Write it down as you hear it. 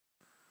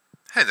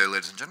Hey there,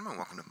 ladies and gentlemen.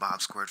 Welcome to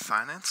Bob Squared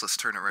Finance. Let's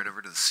turn it right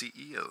over to the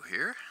CEO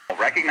here.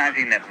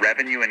 Recognizing that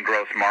revenue and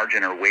gross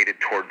margin are weighted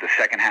toward the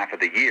second half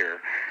of the year,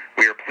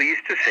 we are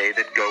pleased to say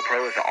that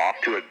GoPro is off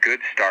to a good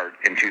start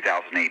in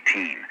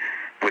 2018,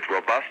 with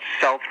robust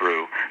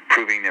sell-through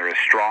proving there is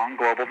strong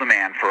global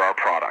demand for our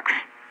products.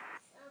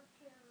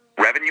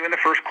 Revenue in the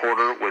first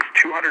quarter was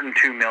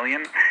 $202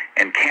 million,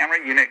 and camera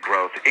unit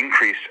growth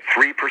increased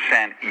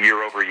 3%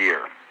 year over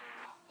year.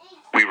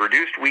 We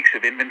reduced weeks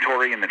of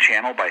inventory in the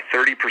channel by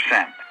 30%,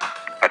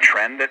 a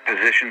trend that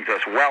positions us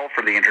well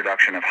for the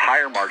introduction of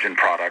higher margin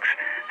products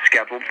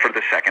scheduled for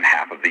the second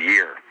half of the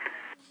year.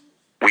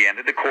 We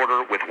ended the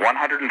quarter with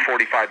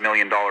 $145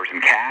 million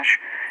in cash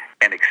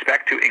and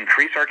expect to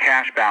increase our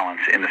cash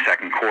balance in the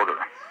second quarter.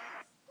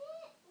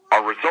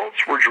 Our results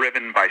were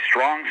driven by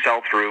strong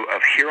sell-through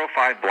of Hero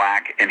 5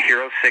 Black and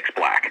Hero 6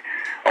 Black,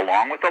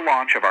 along with the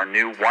launch of our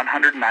new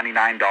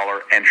 $199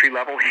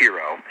 entry-level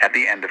Hero at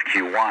the end of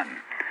Q1.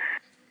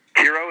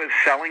 Hero is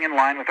selling in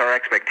line with our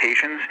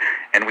expectations,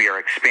 and we are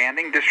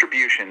expanding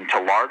distribution to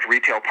large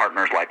retail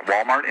partners like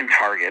Walmart and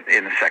Target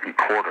in the second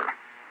quarter.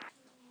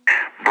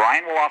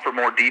 Brian will offer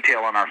more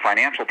detail on our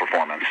financial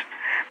performance,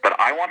 but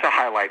I want to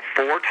highlight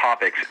 4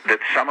 topics that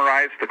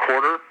summarize the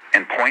quarter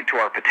and point to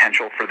our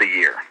potential for the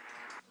year.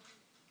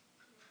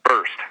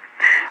 First,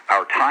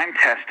 our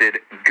time-tested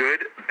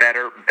good,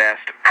 better,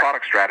 best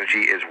product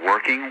strategy is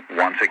working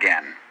once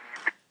again.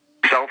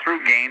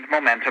 Sell-through gained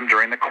momentum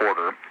during the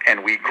quarter,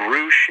 and we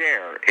grew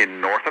share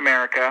in North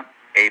America,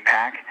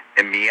 APAC,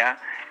 EMEA,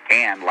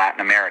 and Latin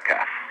America.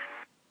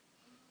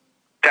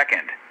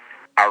 Second,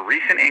 our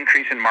recent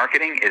increase in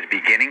marketing is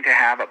beginning to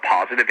have a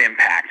positive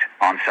impact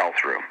on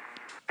sell-through.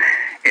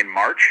 In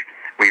March,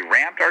 we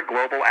ramped our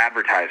global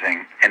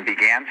advertising and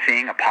began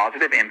seeing a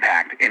positive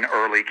impact in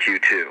early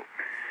Q2.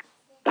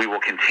 We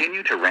will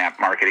continue to ramp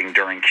marketing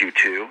during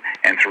Q2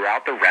 and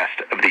throughout the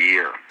rest of the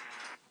year.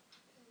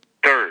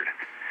 Third,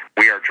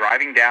 we are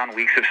driving down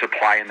weeks of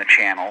supply in the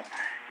channel,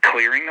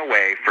 clearing the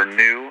way for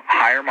new,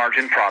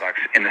 higher-margin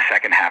products in the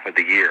second half of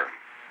the year.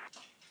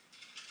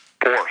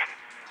 Fourth,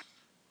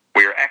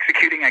 we are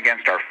executing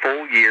against our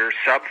full-year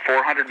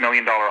sub-$400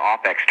 million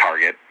OPEX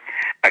target,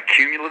 a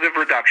cumulative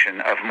reduction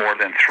of more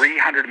than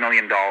 $300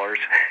 million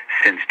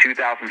since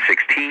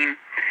 2016,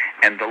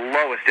 and the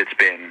lowest it's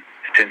been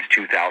since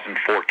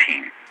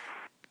 2014.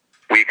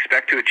 We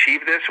expect to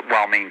achieve this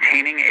while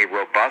maintaining a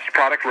robust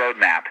product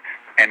roadmap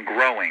and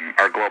growing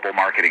our global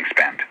marketing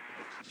spend.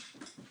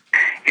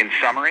 In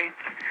summary,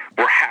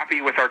 we're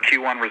happy with our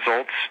Q1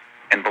 results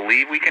and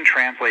believe we can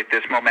translate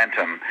this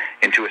momentum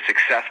into a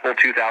successful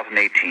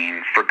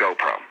 2018 for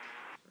GoPro.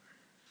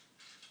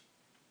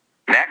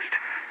 Next,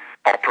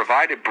 I'll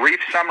provide a brief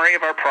summary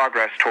of our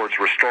progress towards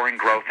restoring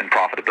growth and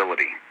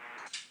profitability.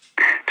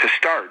 To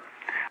start,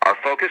 our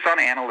focus on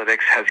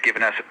analytics has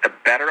given us a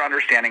better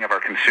understanding of our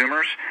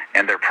consumers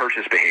and their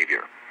purchase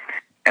behavior,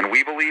 and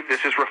we believe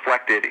this is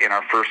reflected in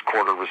our first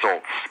quarter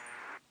results.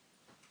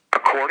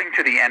 According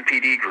to the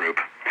NPD Group,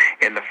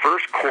 in the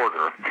first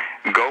quarter,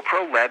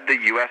 GoPro led the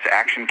U.S.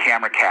 action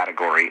camera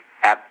category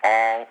at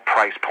all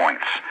price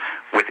points,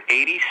 with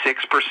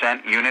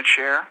 86% unit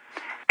share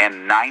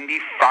and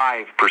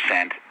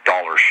 95%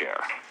 dollar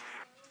share.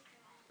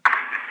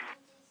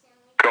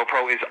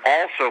 GoPro is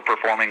also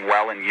performing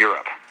well in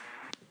Europe.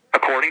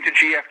 According to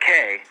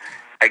GfK,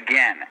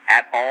 again,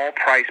 at all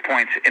price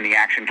points in the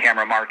action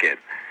camera market,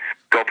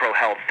 GoPro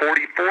held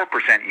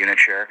 44% unit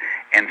share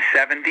and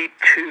 72%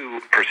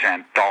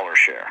 dollar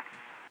share.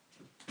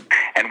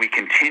 And we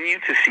continue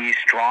to see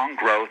strong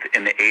growth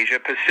in the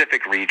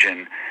Asia-Pacific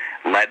region,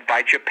 led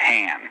by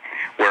Japan,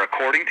 where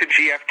according to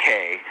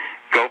GfK,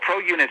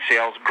 GoPro unit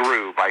sales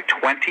grew by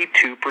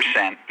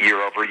 22%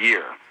 year over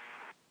year.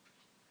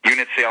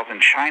 Unit sales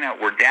in China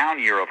were down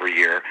year over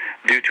year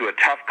due to a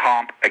tough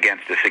comp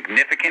against a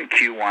significant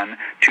Q1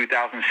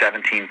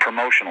 2017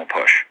 promotional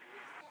push.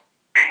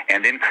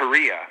 And in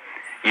Korea,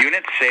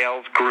 unit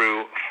sales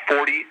grew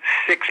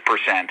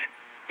 46%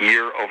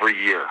 year over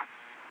year.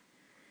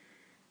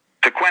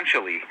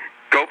 Sequentially,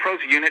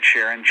 GoPro's unit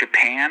share in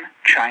Japan,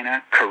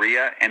 China,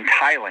 Korea, and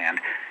Thailand,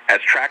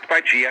 as tracked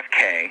by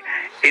GfK,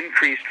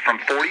 increased from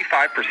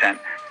 45%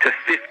 to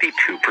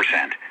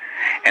 52%,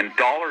 and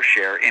dollar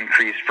share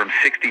increased from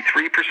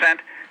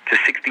 63% to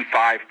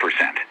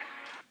 65%.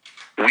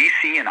 We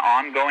see an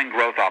ongoing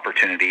growth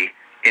opportunity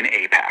in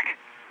APAC.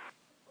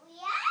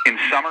 In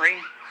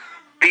summary,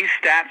 these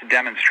stats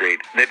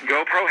demonstrate that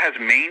GoPro has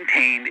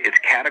maintained its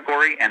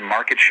category and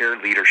market share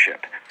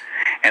leadership,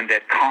 and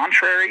that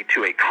contrary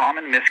to a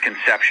common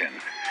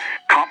misconception,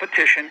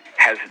 competition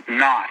has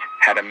not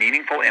had a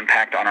meaningful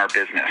impact on our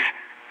business,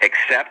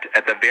 except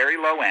at the very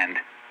low end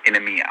in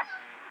EMEA.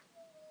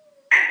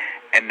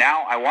 And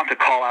now I want to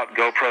call out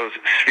GoPro's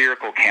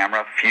spherical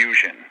camera,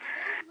 Fusion,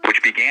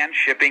 which began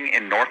shipping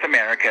in North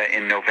America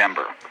in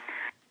November.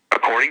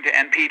 According to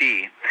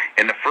NPD,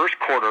 in the first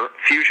quarter,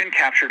 Fusion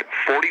captured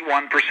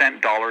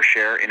 41% dollar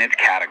share in its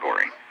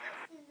category.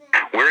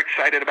 We're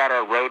excited about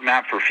our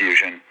roadmap for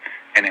Fusion,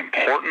 an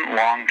important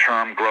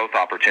long-term growth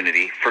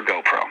opportunity for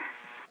GoPro.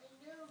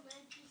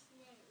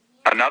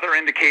 Another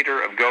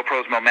indicator of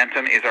GoPro's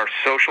momentum is our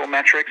social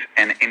metrics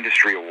and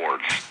industry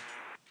awards.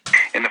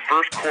 In the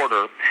first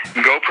quarter,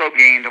 GoPro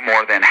gained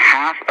more than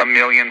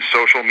 500,000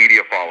 social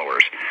media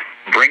followers,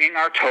 bringing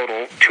our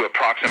total to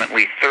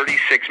approximately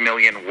 36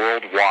 million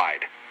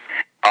worldwide,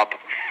 up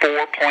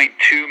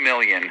 4.2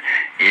 million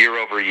year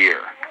over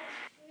year.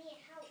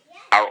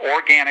 Our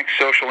organic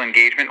social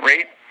engagement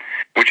rate,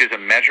 which is a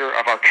measure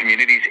of our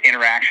community's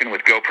interaction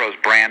with GoPro's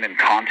brand and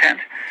content,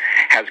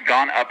 has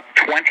gone up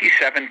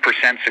 27%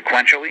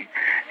 sequentially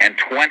and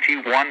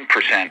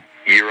 21%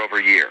 year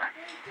over year.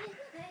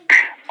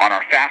 On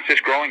our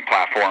fastest growing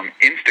platform,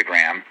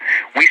 Instagram,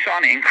 we saw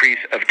an increase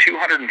of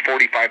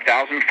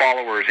 245,000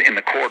 followers in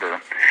the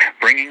quarter,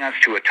 bringing us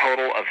to a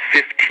total of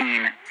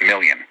 15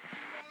 million.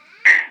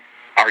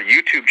 Our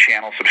YouTube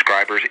channel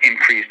subscribers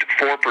increased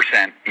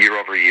 4% year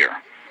over year.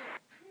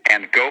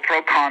 And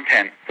GoPro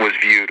content was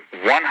viewed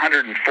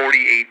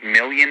 148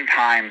 million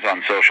times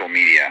on social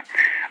media,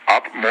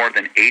 up more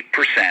than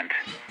 8%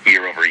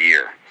 year over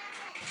year.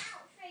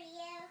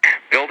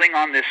 Building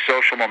on this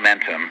social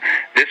momentum,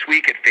 this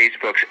week at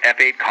Facebook's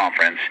F8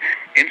 conference,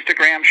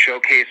 Instagram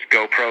showcased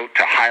GoPro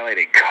to highlight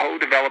a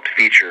co-developed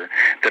feature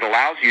that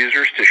allows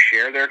users to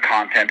share their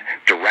content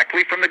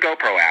directly from the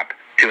GoPro app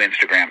to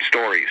Instagram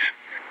stories.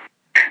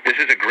 This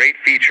is a great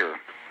feature,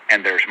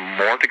 and there's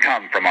more to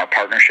come from our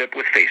partnership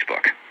with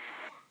Facebook.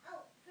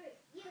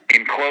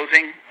 In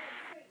closing,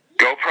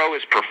 GoPro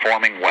is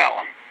performing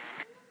well.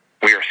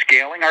 We are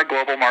scaling our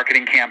global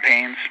marketing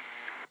campaigns,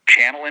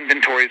 channel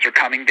inventories are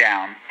coming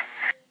down,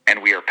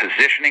 and we are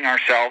positioning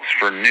ourselves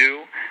for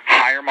new,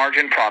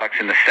 higher-margin products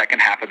in the second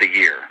half of the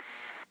year.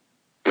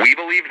 We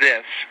believe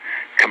this,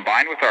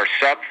 combined with our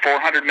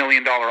sub-$400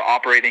 million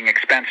operating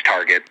expense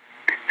target,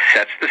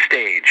 sets the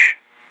stage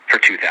for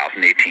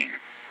 2018.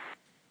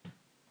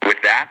 With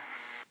that,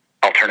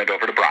 I'll turn it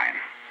over to Brian.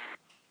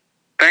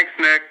 Thanks,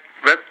 Nick.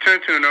 Let's turn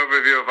to an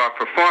overview of our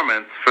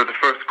performance for the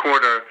first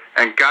quarter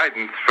and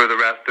guidance for the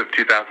rest of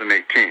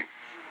 2018.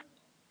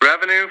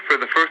 Revenue for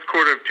the first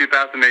quarter of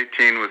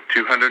 2018 was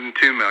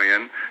 $202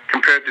 million,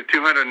 compared to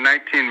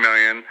 $219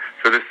 million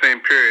for the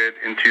same period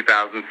in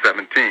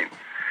 2017.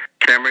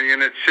 Camera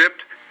units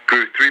shipped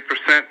grew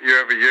 3%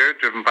 year over year,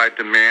 driven by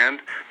demand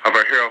of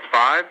our Hero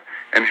 5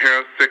 and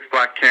Hero 6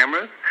 Black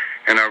cameras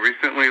and our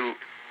recently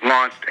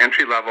launched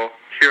entry-level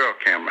Hero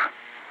camera.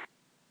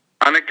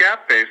 On a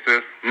GAAP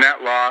basis,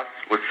 net loss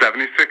was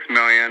 $76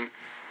 million,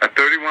 a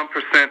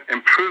 31%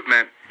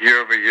 improvement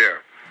year over year,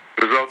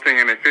 resulting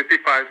in a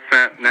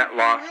 55-cent net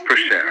loss per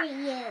share.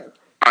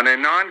 On a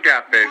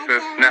non-GAAP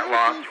basis, net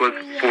loss was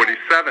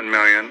 $47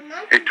 million,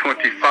 a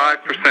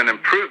 25%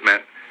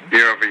 improvement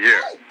year over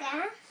year.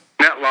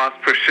 Net loss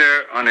per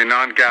share on a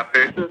non-GAAP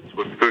basis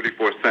was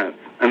 34 cents,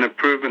 an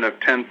improvement of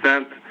 10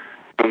 cents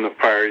from the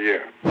prior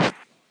year.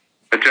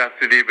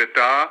 Adjusted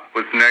EBITDA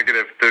was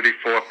negative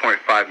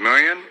 $34.5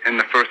 million in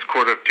the first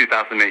quarter of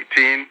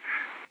 2018,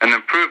 an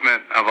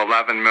improvement of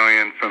 $11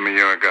 million from a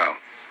year ago.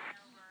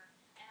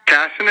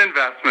 Cash and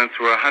investments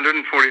were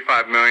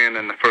 $145 million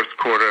in the first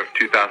quarter of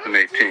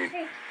 2018.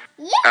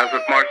 As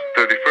of March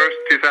 31st,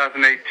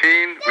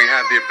 2018, we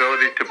had the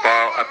ability to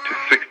borrow up to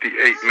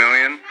 $68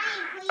 million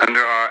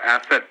under our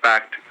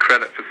asset-backed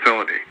credit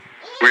facility.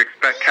 We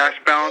expect cash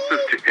balances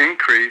to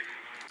increase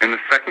in the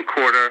second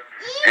quarter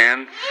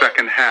and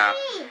second half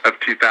of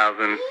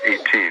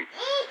 2018.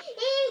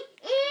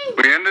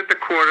 We ended the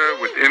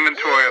quarter with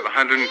inventory of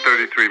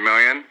 $133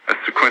 million, a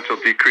sequential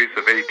decrease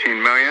of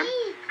 $18 million.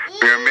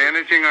 We are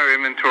managing our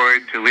inventory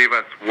to leave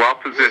us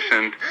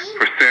well-positioned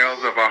for sales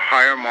of our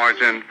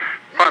higher-margin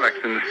products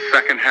in the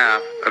second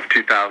half of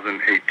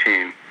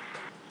 2018.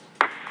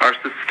 Our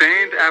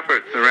sustained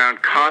efforts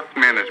around cost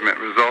management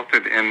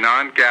resulted in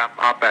non-GAAP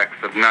OpEx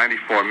of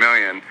 $94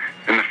 million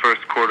in the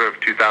first quarter of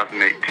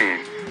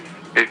 2018,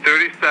 a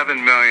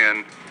 $37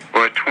 million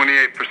or a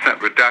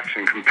 28%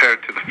 reduction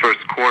compared to the first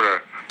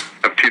quarter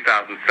of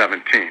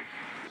 2017.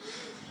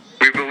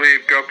 We believe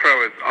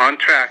GoPro is on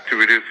track to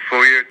reduce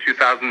full-year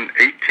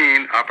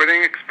 2018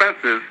 operating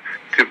expenses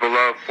to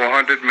below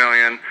 $400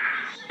 million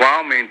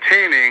while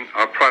maintaining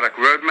our product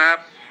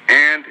roadmap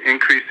and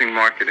increasing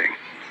marketing.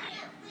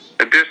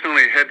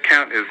 Additionally,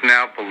 headcount is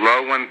now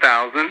below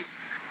 1,000,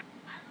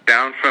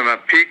 down from a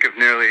peak of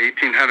nearly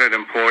 1,800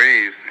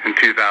 employees in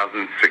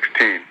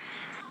 2016.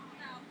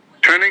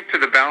 Turning to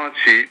the balance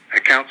sheet,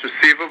 accounts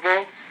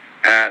receivable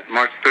at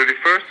March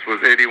 31st was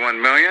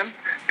 $81 million,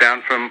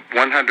 down from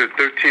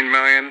 $113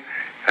 million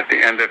at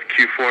the end of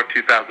Q4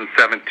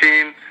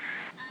 2017,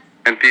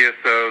 and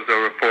DSOs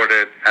are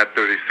reported at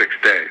 36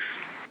 days.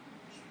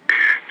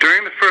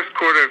 During the first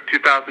quarter of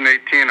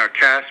 2018, our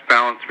cash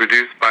balance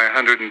reduced by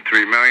 $103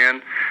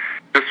 million.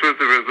 This was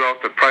the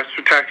result of price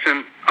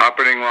protection,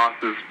 operating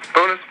losses,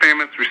 bonus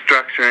payments,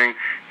 restructuring,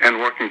 and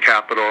working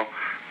capital,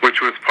 which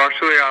was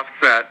partially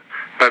offset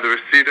by the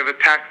receipt of a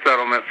tax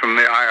settlement from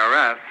the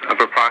IRS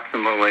of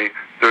approximately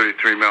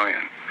 $33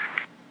 million.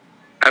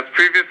 As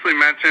previously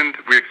mentioned,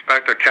 we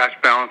expect our cash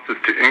balances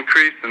to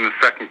increase in the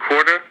second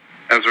quarter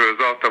as a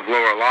result of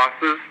lower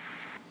losses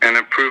and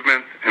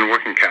improvements in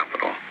working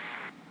capital.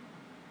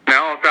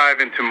 Now I'll dive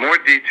into more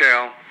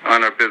detail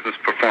on our business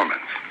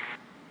performance.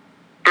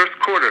 First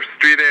quarter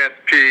street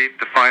ASP,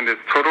 defined as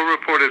total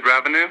reported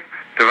revenue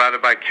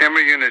divided by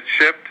camera units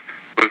shipped,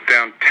 was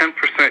down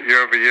 10%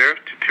 year-over-year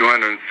to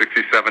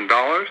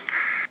 $267,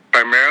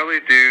 primarily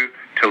due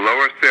to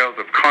lower sales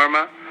of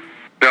Karma,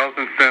 sales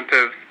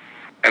incentives,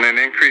 and an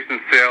increase in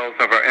sales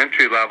of our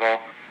entry-level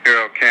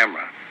Hero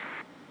camera.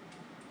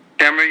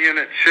 Camera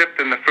units shipped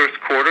in the first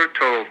quarter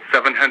totaled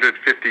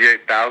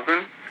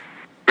 758,000.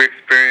 We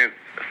experienced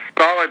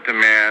solid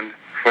demand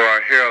for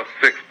our Hero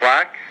 6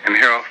 Black and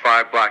Hero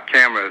 5 Black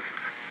cameras,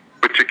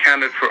 which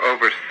accounted for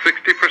over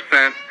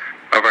 60%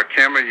 of our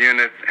camera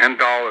units and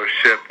dollars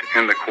shipped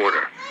in the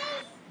quarter.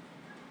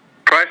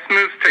 Price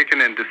moves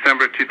taken in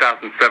December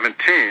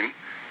 2017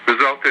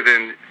 resulted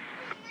in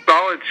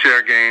solid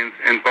share gains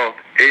in both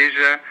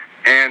Asia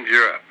and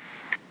Europe.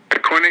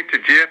 According to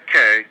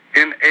GfK,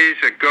 in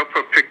Asia,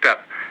 GoPro picked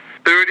up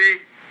 30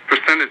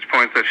 percentage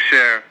points of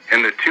share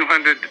in the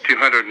 $200 to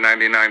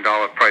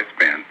 $299 price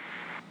band.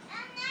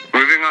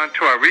 Moving on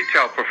to our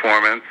retail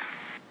performance,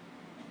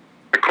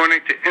 according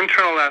to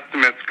internal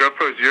estimates,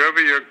 GoPro's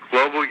year-over-year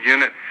global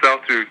unit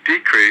sell-through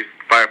decreased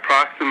by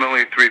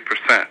approximately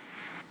 3%.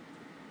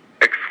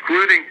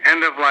 Excluding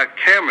end-of-life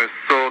cameras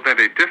sold at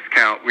a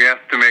discount, we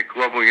estimate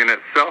global unit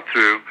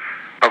sell-through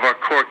of our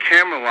core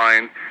camera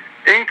line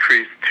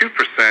increased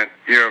 2%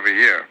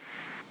 year-over-year.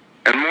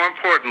 And more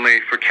importantly,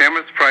 for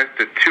cameras priced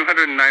at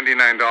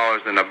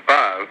 $299 and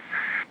above,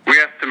 we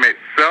estimate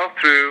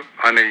sell-through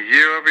on a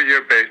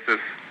year-over-year basis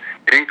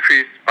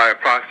increased by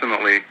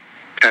approximately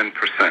 10%.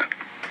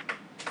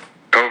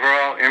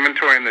 Overall,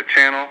 inventory in the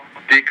channel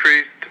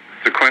decreased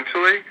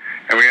sequentially,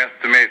 and we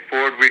estimate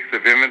forward weeks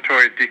of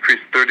inventory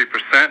decreased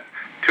 30%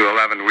 to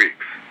 11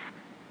 weeks.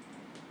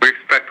 We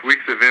expect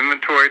weeks of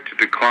inventory to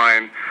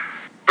decline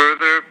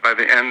further by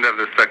the end of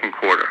the second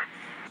quarter.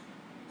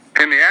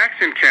 In the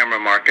action camera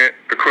market,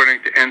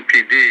 according to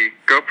NPD,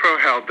 GoPro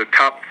held the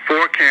top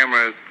 4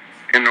 cameras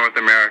in North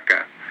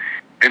America.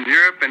 In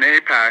Europe and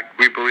APAC,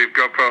 we believe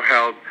GoPro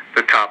held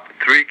the top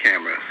 3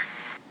 cameras.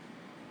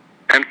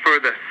 And for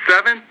the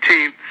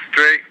 17th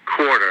straight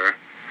quarter,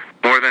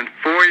 more than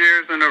 4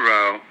 years in a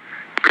row,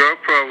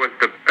 GoPro was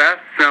the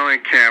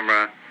best-selling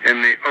camera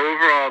in the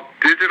overall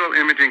digital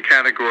imaging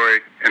category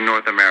in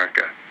North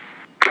America.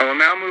 I will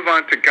now move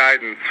on to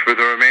guidance for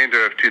the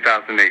remainder of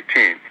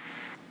 2018.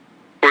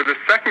 For the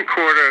second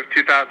quarter of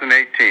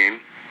 2018,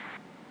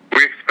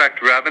 we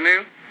expect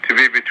revenue to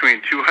be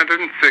between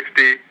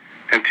 $260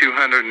 and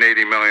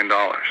 $280 million.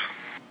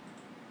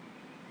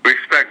 We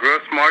expect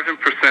gross margin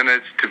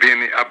percentage to be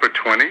in the upper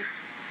 20s.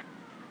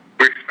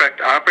 We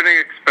expect operating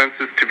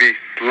expenses to be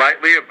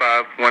slightly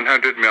above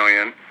 $100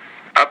 million,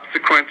 up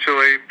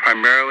sequentially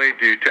primarily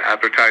due to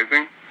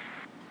advertising.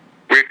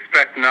 We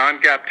expect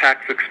non-GAAP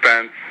tax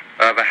expense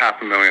of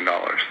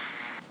 $500,000.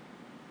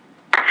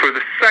 For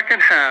the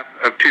second half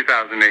of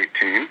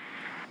 2018,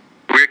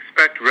 we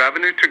expect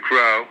revenue to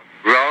grow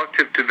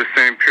relative to the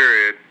same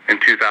period in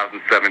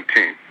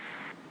 2017.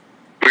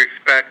 We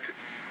expect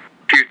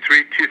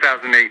Q3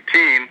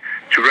 2018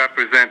 to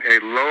represent a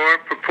lower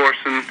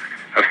proportion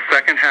of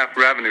second half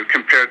revenue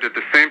compared to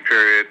the same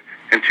period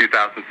in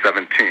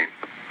 2017.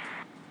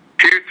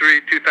 Q3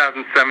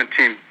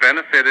 2017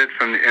 benefited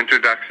from the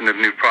introduction of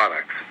new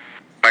products.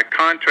 By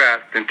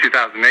contrast, in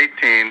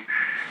 2018,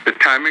 the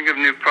timing of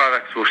new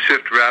products will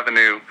shift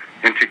revenue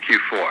into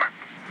Q4.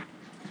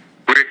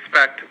 We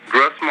expect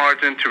gross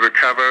margin to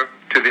recover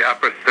to the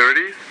upper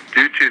 30s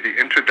due to the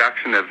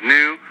introduction of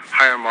new,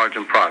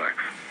 higher-margin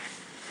products.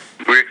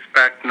 We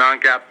expect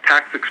non-GAAP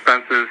tax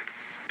expenses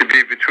to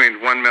be between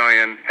 $1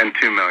 million and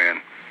 $2 million.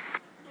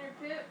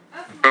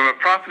 From a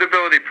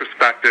profitability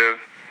perspective,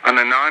 on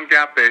a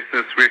non-GAAP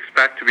basis, we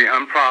expect to be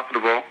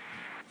unprofitable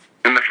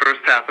in the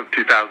first half of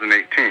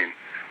 2018,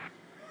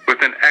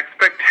 with an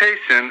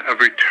expectation of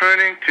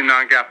returning to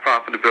non-GAAP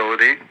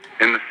profitability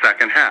in the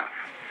second half,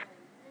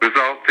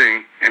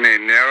 resulting in a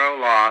narrow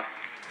loss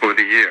for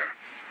the year.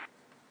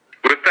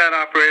 With that,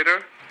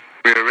 operator,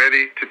 we are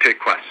ready to take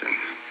questions.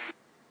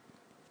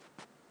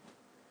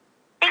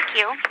 Thank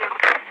you.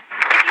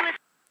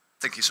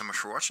 Thank you so much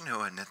for watching. Go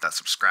ahead and hit that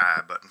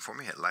subscribe button for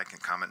me. Hit like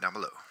and comment down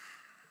below.